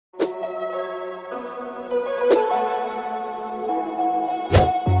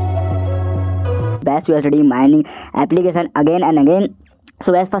best USDT mining application again and again.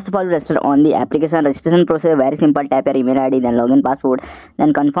 So guys, first of all, register on the application. Registration process very simple. Type your email ID, then login password,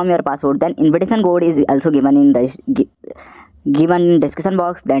 then confirm your password. Then invitation code is also given in description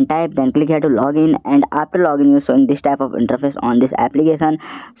box. Then type, then click here to login, and after login you showing this type of interface on this application.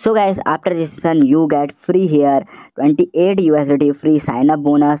 So guys, after registration you get free here 28 USDT free sign up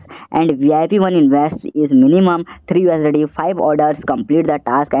bonus, and VIP 1 invest is minimum 3 USDT. 5 orders complete the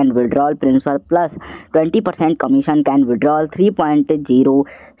task and withdrawal principal plus 20% commission can withdraw 3.07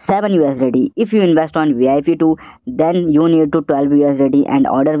 USDT. If you invest on VIP 2, then you need to 12 USDT and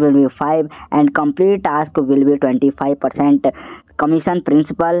order will be 5 and complete task will be 25% commission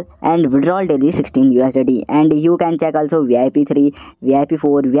principal and withdrawal daily 16 USDT. And you can check also VIP 3, VIP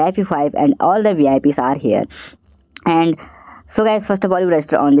 4, VIP 5 and all the VIPs are here. And so guys, first of all you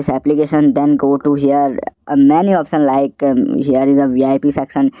register on this application, then go to here a menu option like here is a VIP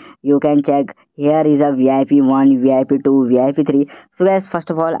section. You can check here is a VIP 1, VIP 2, VIP 3. So guys,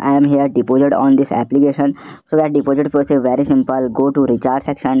 first of all I am here deposit on this application. So that deposit process very simple. Go to recharge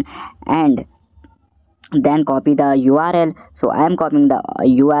section and then copy the URL. So I am copying the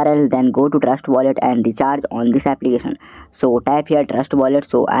URL, then go to trust wallet and recharge on this application. So type here trust wallet.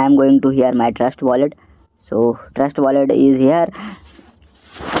 So I am going to here my trust wallet. So trust wallet is here.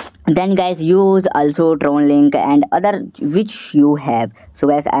 Then guys, use also Tron link and other which you have. So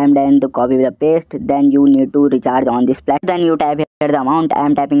guys, I am done to copy the paste. Then you need to recharge on this platform. Then you type here the amount. I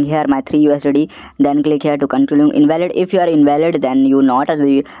am typing here my 3 USDT. Then click here to continue. Invalid. If you are invalid, then you not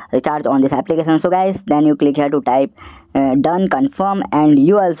recharge on this application. So guys, then you click here to type done, confirm, and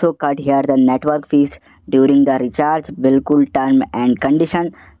you also cut here the network fees during the recharge. Bilkul term and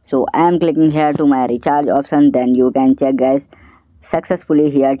condition. So I am clicking here to my recharge option. Then you can check guys,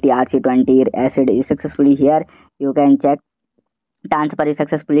 successfully here TRC20 acid is successfully here. You can check transfer is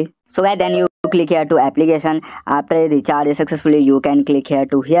successfully. So guys, then you click here to application. After recharge is successfully, you can click here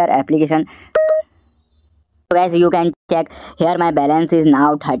to here application. So guys, you can check here my balance is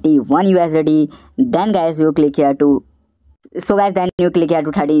now 31 USDT. Then guys, you click here to then you click here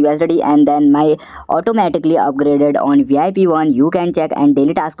to 30 USDT and then my automatically upgraded on VIP 1. You can check and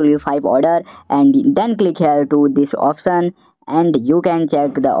daily task will be 5 order, and then click here to this option and you can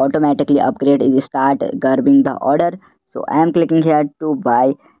check the automatically upgrade is start grabbing the order. So I am clicking here to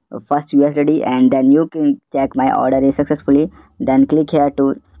buy first USDT and then you can check my order is successfully. Then click here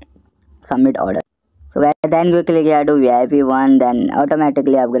to submit order. So guys, then you click here to VIP 1, then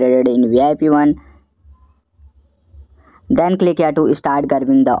automatically upgraded in VIP 1. Then click here to start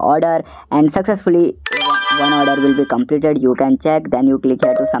grabbing the order and successfully one order will be completed. You can check. Then you click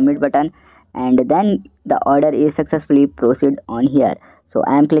here to submit button and then the order is successfully proceed on here. So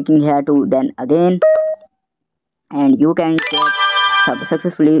I am clicking here to then again and you can check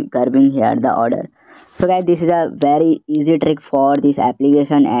successfully grabbing here the order. So guys, this is a very easy trick for this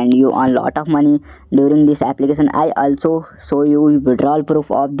application and you earn lot of money during this application. I also show you withdrawal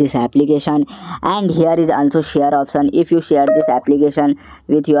proof of this application, and here is also share option. If you share this application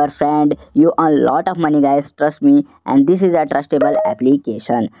with your friend, you earn lot of money guys, trust me, and this is a trustable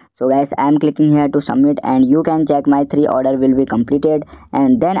application. So guys, I am clicking here to submit and you can check my 3 order will be completed,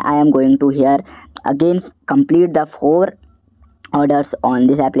 and then I am going to here again complete the 4 orders on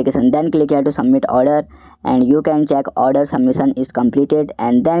this application. Then click here to submit order and you can check order submission is completed,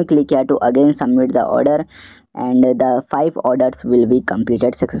 and then click here to again submit the order and the 5 orders will be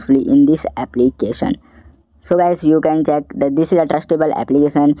completed successfully in this application. So guys, you can check that this is a trustable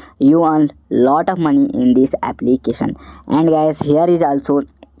application. You earn lot of money in this application. And guys, here is also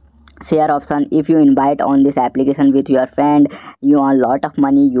share option. If you invite on this application with your friend, you earn lot of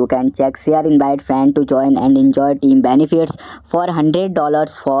money. You can check share invite friend to join and enjoy team benefits. For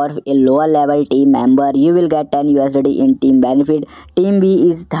 $100 for a lower level team member, you will get 10 USDT in team benefit. Team B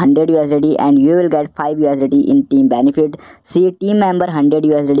is 100 USDT and you will get 5 USDT in team benefit. C team member 100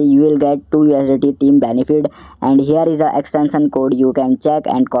 USDT, you will get 2 USDT team benefit. And here is a extension code. You can check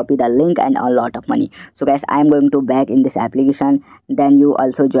and copy the link and earn lot of money. So guys, I am going to back in this application. Then you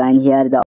also join here the